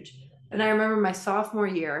that's huge. And I remember my sophomore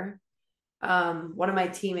year, one of my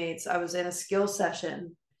teammates, I was in a skill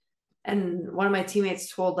session, and one of my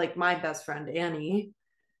teammates told like my best friend, Annie,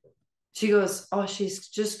 she goes, "Oh, she's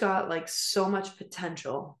just got like so much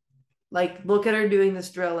potential. Like, look at her doing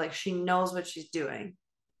this drill. Like, she knows what she's doing.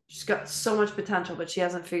 She's got so much potential, but she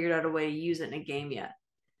hasn't figured out a way to use it in a game yet."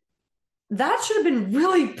 That should have been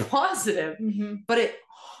really positive, but it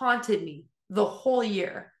haunted me the whole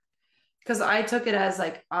year because I took it as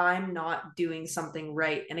like, I'm not doing something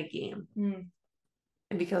right in a game.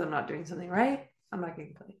 And because I'm not doing something right, I'm not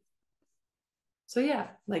getting played. So yeah,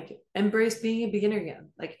 like embrace being a beginner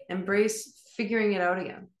again, like embrace figuring it out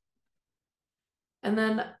again. And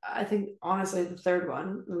then I think honestly, the third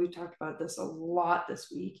one, and we've talked about this a lot this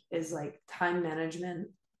week, is like time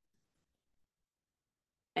management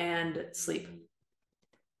and sleep.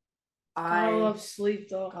 I love sleep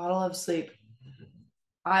though. Gotta love sleep.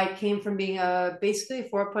 I came from being basically a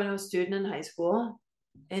 4.0 student in high school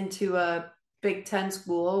into a Big Ten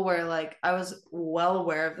school where like I was well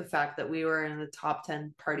aware of the fact that we were in the top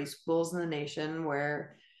 10 party schools in the nation,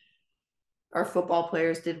 where our football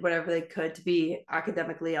players did whatever they could to be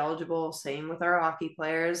academically eligible. Same with our hockey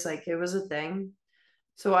players. Like it was a thing.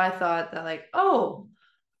 So I thought that like, oh,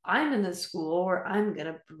 I'm in this school where I'm going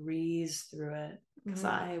to breeze through it because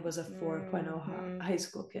I was a 4.0 high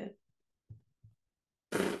school kid.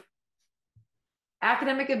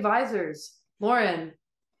 Academic advisors. Lauren,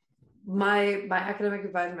 my academic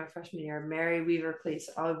advisor my freshman year, Mary Weaver Cleese,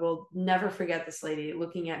 I will never forget this lady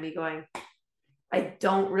looking at me going, I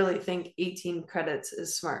don't really think 18 credits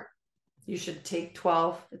is smart. You should take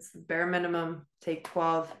 12. It's the bare minimum. Take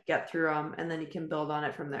 12, get through them, and then you can build on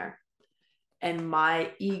it from there. And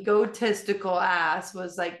my egotistical ass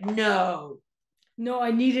was like, no,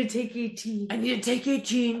 I need to take 18. I need to take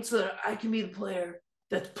 18 so that I can be the player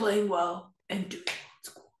that's playing well and doing well in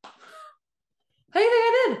school. How do you think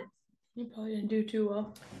I did? You probably didn't do too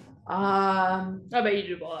well. I bet you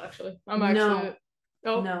did well, actually. No.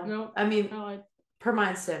 I mean, per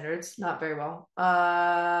my standards, not very well.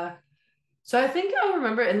 So I think I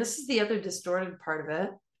remember, and this is the other distorted part of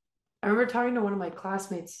it. I remember talking to one of my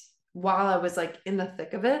classmates while I was like in the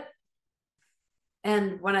thick of it.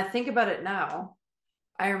 And when I think about it now,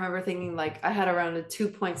 I remember thinking like I had around a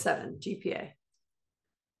 2.7 GPA.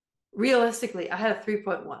 Realistically, I had a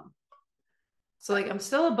 3.1. So like I'm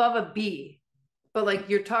still above a B, but like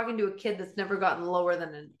you're talking to a kid that's never gotten lower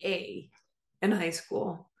than an A in high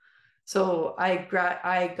school. So I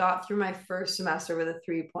got through my first semester with a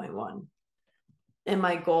 3.1. And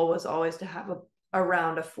my goal was always to have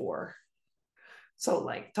around a 4. So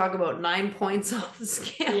like talk about 9 points off the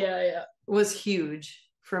scale. Yeah. Was huge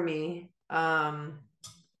for me. I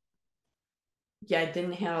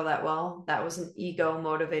didn't handle that well. That was an ego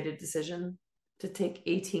motivated decision to take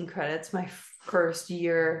 18 credits my first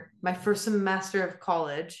semester of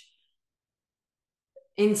college.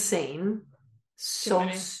 Insane. So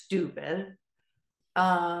stupid.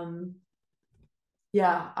 I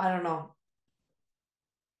don't know.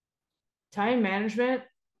 Time management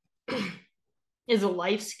is a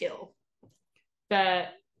life skill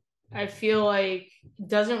that I feel like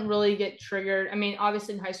doesn't really get triggered. I mean,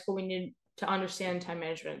 obviously in high school we need to understand time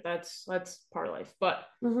management. That's part of life, but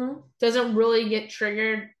doesn't really get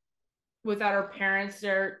triggered without our parents.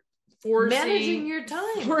 They're managing your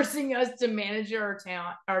time, forcing us to manage our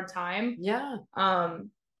time. Yeah.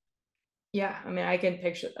 I mean, I can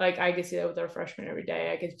picture, like, I can see that with our freshmen every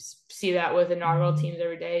day. I could see that with inaugural teams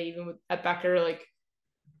every day, even at Becker, like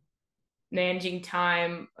managing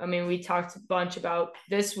time. I mean, we talked a bunch about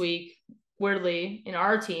this week weirdly in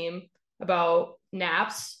our team about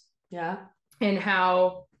naps. Yeah. And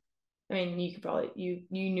how, I mean, you could probably, you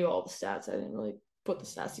knew all the stats. I didn't really put the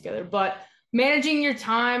stats together, but managing your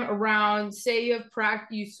time around, say you have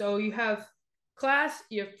practice, so you have class,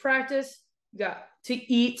 you have practice, you got to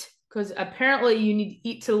eat, because apparently you need to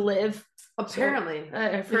eat to live. Apparently. So,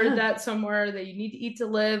 I've heard that somewhere, that you need to eat to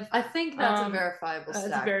live. I think that's a verifiable stat.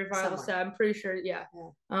 It's a verifiable stat. I'm pretty sure. Yeah.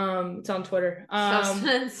 It's on Twitter.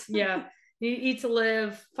 Substance. Yeah. You need to eat to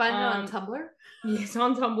live. Find it on Tumblr. Yeah, it's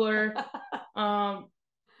on Tumblr.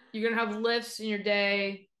 You're gonna have lifts in your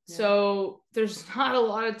day, so there's not a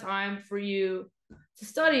lot of time for you to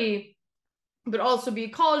study, but also be a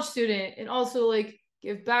college student and also like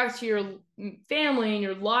give back to your family and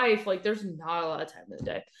your life. Like, there's not a lot of time in the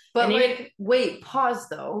day. But and like, wait, pause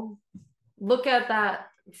though. Look at that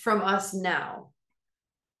from us now,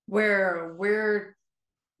 where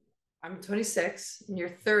I'm 26 and you're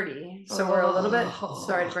 30, so we're a little bit.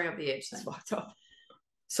 Sorry to bring up the age thing. Fucked up.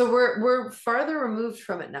 So we're farther removed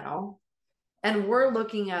from it now, and we're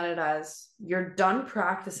looking at it as you're done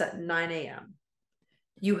practice at 9 a.m.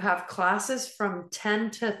 You have classes from 10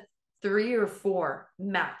 to 3 or 4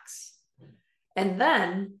 max, and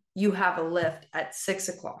then you have a lift at 6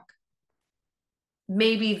 o'clock.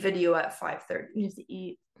 Maybe video at 5:30. You have to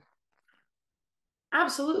eat.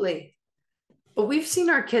 Absolutely. But we've seen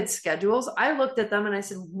our kids' schedules. I looked at them and I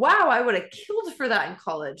said, wow, I would have killed for that in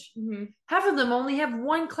college. Mm-hmm. Half of them only have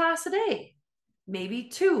 1 class a day, maybe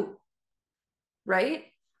 2, right?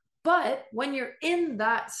 But when you're in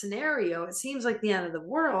that scenario, it seems like the end of the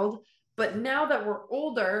world. But now that we're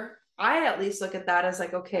older, I at least look at that as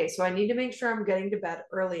like, okay, so I need to make sure I'm getting to bed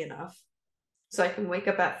early enough so I can wake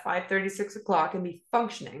up at 5:30, 6 o'clock and be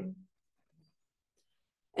functioning.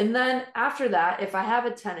 And then after that, if I have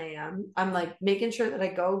a 10 a.m., I'm like making sure that I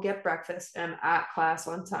go get breakfast and I'm at class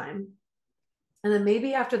on time. And then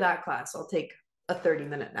maybe after that class, I'll take a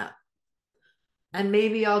 30-minute nap. And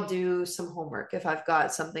maybe I'll do some homework if I've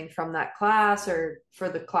got something from that class or for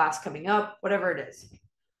the class coming up, whatever it is.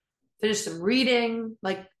 Finish some reading,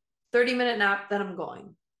 like 30-minute nap, then I'm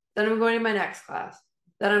going. Then I'm going to my next class.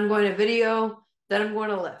 Then I'm going to video. Then I'm going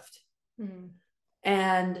to lift. Mm-hmm.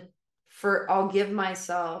 And I'll give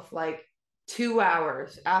myself like 2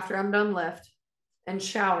 hours after I'm done lift and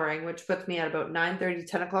showering, which puts me at about 9:30,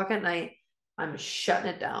 10 o'clock at night. I'm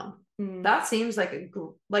shutting it down. Mm. That seems like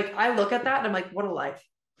I look at that and I'm like, what a life.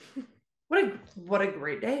 What a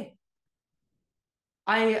great day.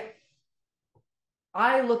 I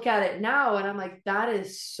look at it now and I'm like, that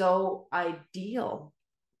is so ideal.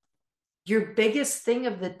 Your biggest thing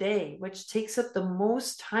of the day, which takes up the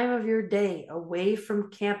most time of your day away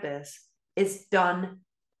from campus, is done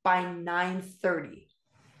by 9:30.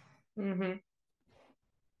 Mm-hmm.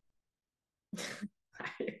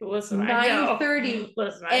 Listen, 9:30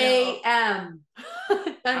 a.m.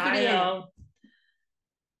 9:30 a.m.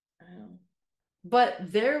 But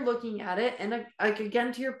they're looking at it, and like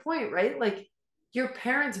again to your point, right? Like your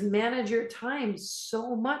parents manage your time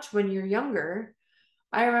so much when you're younger.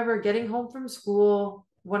 I remember getting home from school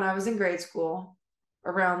when I was in grade school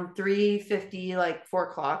around 3:50, like 4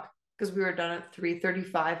 o'clock, because we were done at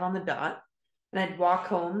 3:35 on the dot. And I'd walk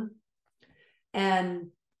home,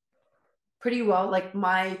 and pretty well, like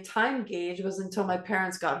my time gauge was until my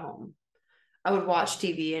parents got home. I would watch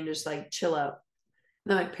TV and just like chill out.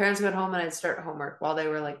 And then my parents got home and I'd start homework while they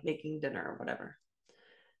were like making dinner or whatever.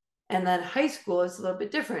 And then high school is a little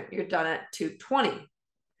bit different. You're done at 2:20.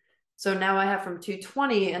 So now I have from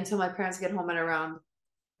 2:20 until my parents get home at around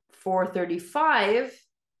 4:35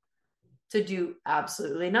 to do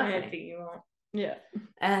absolutely nothing. Yeah.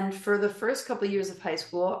 And for the first couple of years of high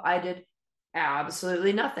school, I did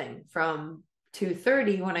absolutely nothing from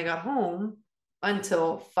 2:30 when I got home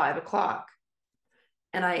until 5 o'clock.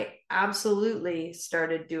 And I absolutely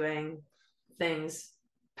started doing things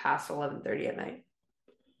past 11:30 at night.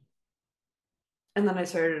 And then I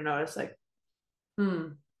started to notice like,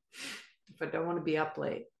 if I don't want to be up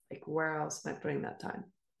late, like where else am I putting that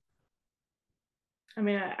time? I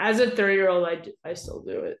mean, as a 30-year-old, I still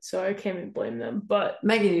do it, so I can't even blame them. But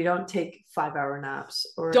Megan, you don't take 5-hour naps,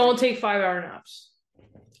 or don't take 5-hour naps.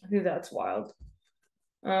 I think that's wild.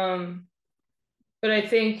 But I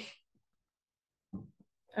think,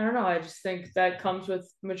 I don't know. I just think that comes with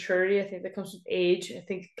maturity. I think that comes with age. I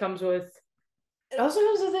think it comes with. It also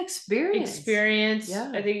comes with experience.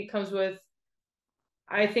 Yeah. I think it comes with.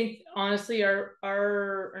 I think honestly,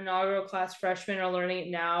 our inaugural class freshmen are learning it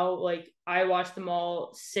now. Like I watched them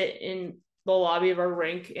all sit in the lobby of our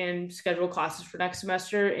rink and schedule classes for next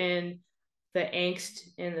semester, and the angst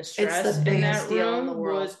and the stress in that room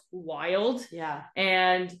was wild. Yeah,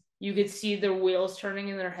 and you could see their wheels turning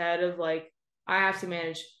in their head of like, I have to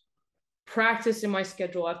manage practice in my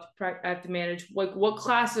schedule. I have to manage like what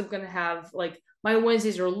class I'm going to have. Like my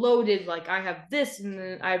Wednesdays are loaded. Like I have this and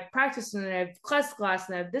then I have practice and then I have class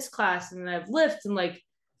and I have this class and then I have lift and like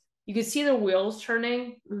you can see the wheels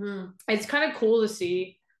turning. Mm-hmm. It's kind of cool to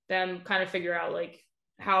see them kind of figure out like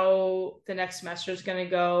how the next semester is going to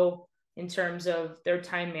go in terms of their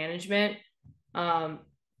time management.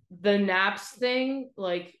 The naps thing,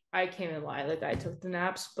 like I can't even lie, like I took the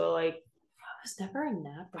naps, but like I was never a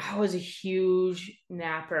napper. I was a huge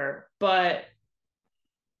napper, but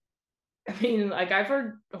I mean, like I've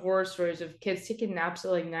heard horror stories of kids taking naps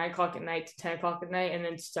at like 9 o'clock at night to 10 o'clock at night and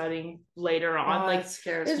then studying later on. Like it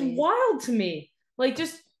scares it's me. wild to me. Like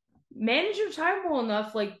just manage your time well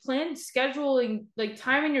enough. Like plan scheduling, like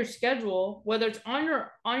time in your schedule, whether it's on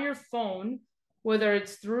your phone, whether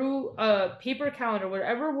it's through a paper calendar,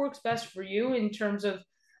 whatever works best for you in terms of,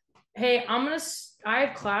 hey, I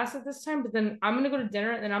have class at this time, but then I'm gonna go to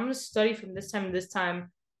dinner and then I'm gonna study from this time to this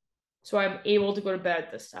time so I'm able to go to bed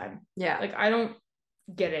at this time. Yeah. Like I don't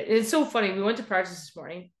get it. It's so funny. We went to practice this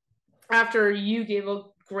morning after you gave a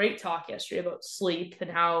great talk yesterday about sleep and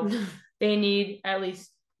how they need at least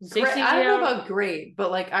 60 hours. I don't know about great, but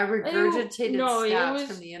like I regurgitated stats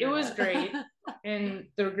from the internet. It was great. And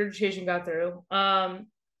the regurgitation got through.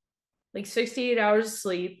 Like 68 hours of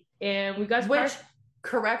sleep. And we got to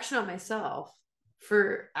correction on myself,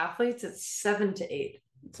 for athletes, it's 7 to 8.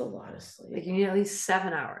 It's a lot of sleep. Like you need at least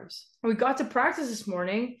 7 hours. We got to practice this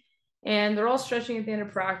morning and they're all stretching at the end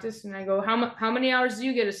of practice. And I go, how many hours do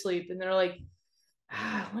you get of sleep? And they're like,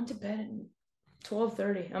 I went to bed at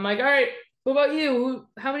 12:30. I'm like, all right, what about you?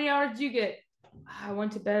 How many hours do you get? I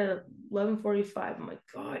went to bed at 11:45. I'm like,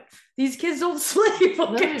 God, these kids don't sleep.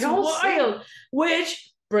 Like, it's wild. Sleep.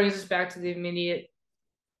 Which brings us back to the immediate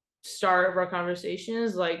start of our conversation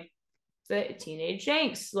is like the teenage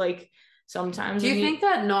angst. Like sometimes. Do you think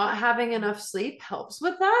that not having enough sleep helps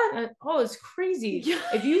with that? It's crazy. Yeah.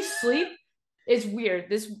 If you sleep, it's weird.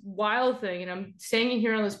 This wild thing, and I'm saying it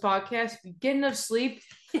here on this podcast. If you get enough sleep,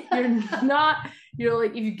 you're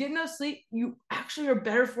like, if you get enough sleep, you actually are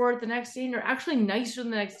better for it the next day, and you're actually nicer the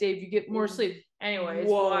next day if you get more sleep. Anyway,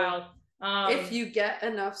 it's wild. If you get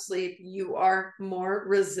enough sleep, you are more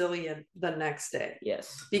resilient the next day.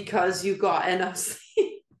 Yes. Because you got enough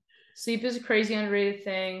sleep. Sleep is a crazy underrated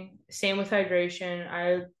thing. Same with hydration.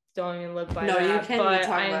 I don't even live by that. No, you can't even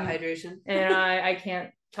talk about hydration. And I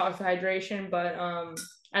can't talk to hydration, but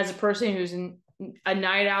as a person who's a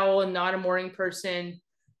night owl and not a morning person,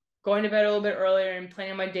 going to bed a little bit earlier and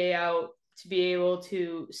planning my day out to be able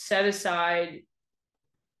to set aside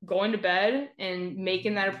going to bed and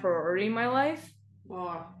making that a priority in my life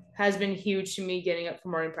has been huge to me, getting up for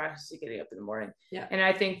morning practice and getting up in the morning. Yeah. And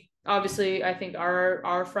I think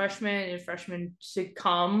our freshmen and freshmen to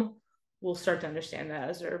come will start to understand that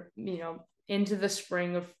as they're, into the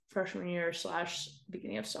spring of freshman year /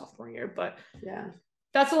 beginning of sophomore year. But yeah,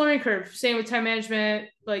 that's a learning curve. Same with time management,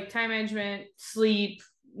 sleep,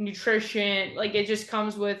 nutrition. Like it just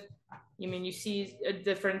comes with, you see a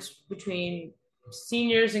difference between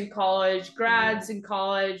seniors in college, grads in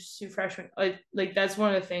college to freshmen. Like that's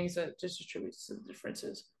one of the things that just attributes to the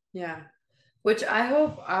differences. Yeah. Which I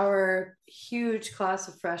hope our huge class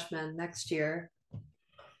of freshmen next year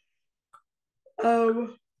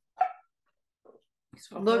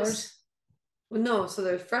looks. No, so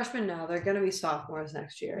they're freshmen now. They're going to be sophomores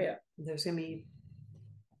next year. Yeah. There's going to be,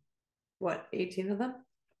 18 of them?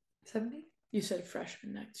 70? You said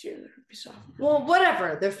freshmen next year. They're going to be sophomores. Well,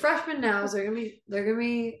 whatever. They're freshmen now, so they're going to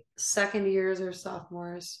be second years or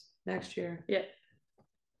sophomores next year. Yeah.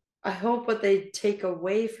 I hope what they take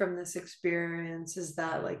away from this experience is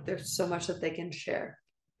that like there's so much that they can share.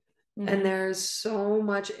 Mm-hmm. And there's so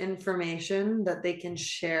much information that they can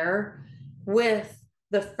share with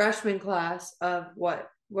the freshman class of what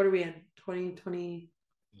are we in?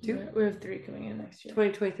 2022? We have 3 coming in next year.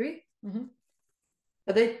 2023? Mm-hmm.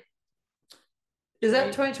 Are they? Is that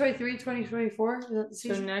 2023, 2024?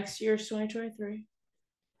 So next year is 2023.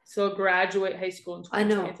 So graduate high school in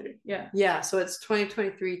 2023. I know. Yeah. Yeah. So it's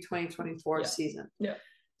 2023, 2024 season. Yeah.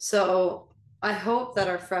 So I hope that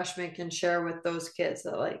our freshmen can share with those kids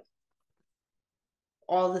that like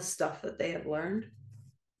all the stuff that they have learned,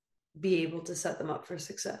 be able to set them up for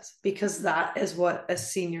success, because that is what a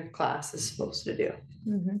senior class is supposed to do.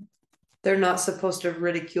 Mm-hmm. They're not supposed to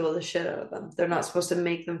ridicule the shit out of them. They're not supposed to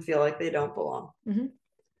make them feel like they don't belong. Mm-hmm.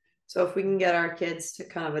 So if we can get our kids to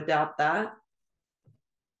kind of adopt that,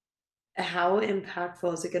 how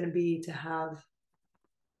impactful is it going to be to have,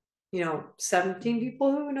 17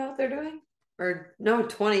 people who know what they're doing? Or no,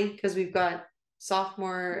 20, because we've got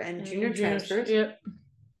sophomore and junior transfers. Yep.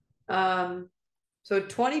 So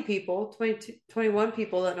 20 people, 22, 21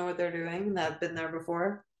 people that know what they're doing, that have been there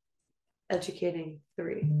before, educating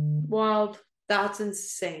 3. Wild. That's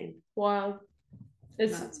insane. Wild.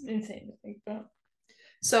 It's insane to think about.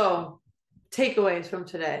 So, takeaways from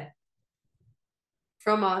today.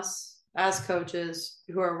 From us as coaches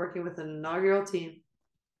who are working with an inaugural team,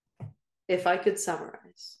 if I could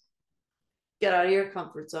summarize, get out of your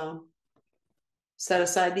comfort zone, set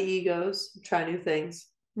aside the egos, try new things.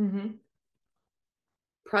 Mm-hmm.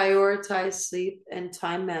 Prioritize sleep and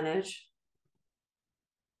time manage.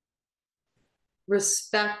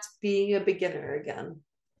 Respect being a beginner again.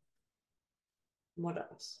 What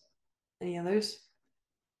else? Any others?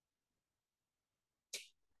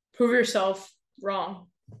 Prove yourself wrong.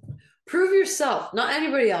 Prove yourself, not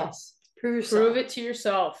anybody else. Prove yourself. Prove it to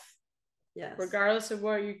yourself. Yes. Regardless of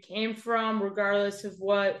where you came from, regardless of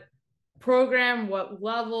what program, what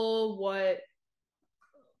level, what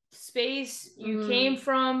space you came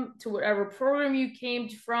from, to whatever program you came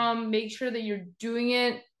from, make sure that you're doing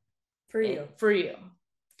it for you. For you.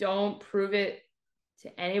 Don't prove it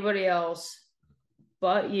to anybody else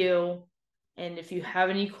but you. And if you have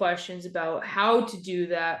any questions about how to do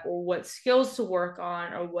that, or what skills to work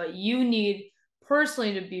on, or what you need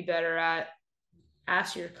personally to be better at,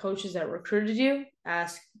 ask your coaches that recruited you,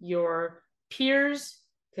 ask your peers,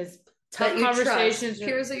 because tough conversations,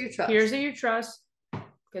 peers that you trust,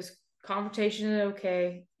 because confrontation is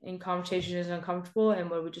okay and confrontation is uncomfortable. And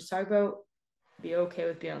what we just talked about, be okay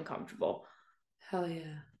with being uncomfortable. Hell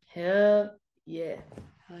yeah. Hell yeah.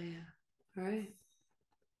 Hell yeah. All right.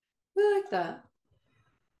 We like that.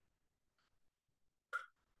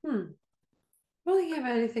 I don't think I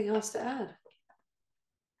have anything else to add.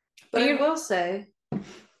 But I will say,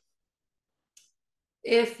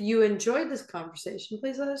 if you enjoyed this conversation,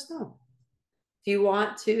 please let us know. If you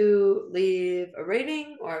want to leave a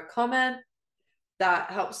rating or a comment, that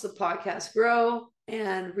helps the podcast grow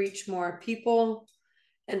and reach more people,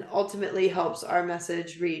 and ultimately helps our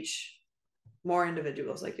message reach more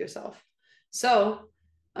individuals like yourself. So,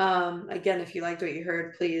 again, if you liked what you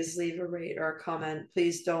heard, please leave a rate or a comment.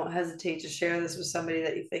 Please don't hesitate to share this with somebody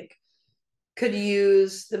that you think could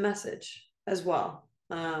use the message as well.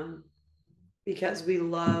 Because we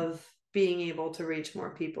love being able to reach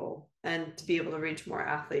more people and to be able to reach more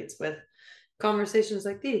athletes with conversations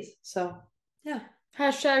like these. So, yeah.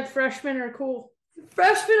 Hashtag freshmen are cool.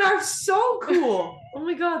 Freshmen are so cool. Oh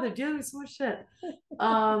my God, they're dealing with so much shit.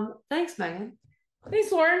 Thanks, Megan.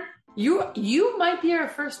 Thanks, Lauren. You might be our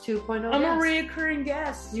first 2.0 I'm guest. a reoccurring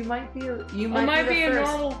guest. You might be a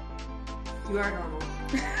normal. You are normal.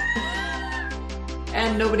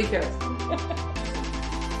 And nobody cares.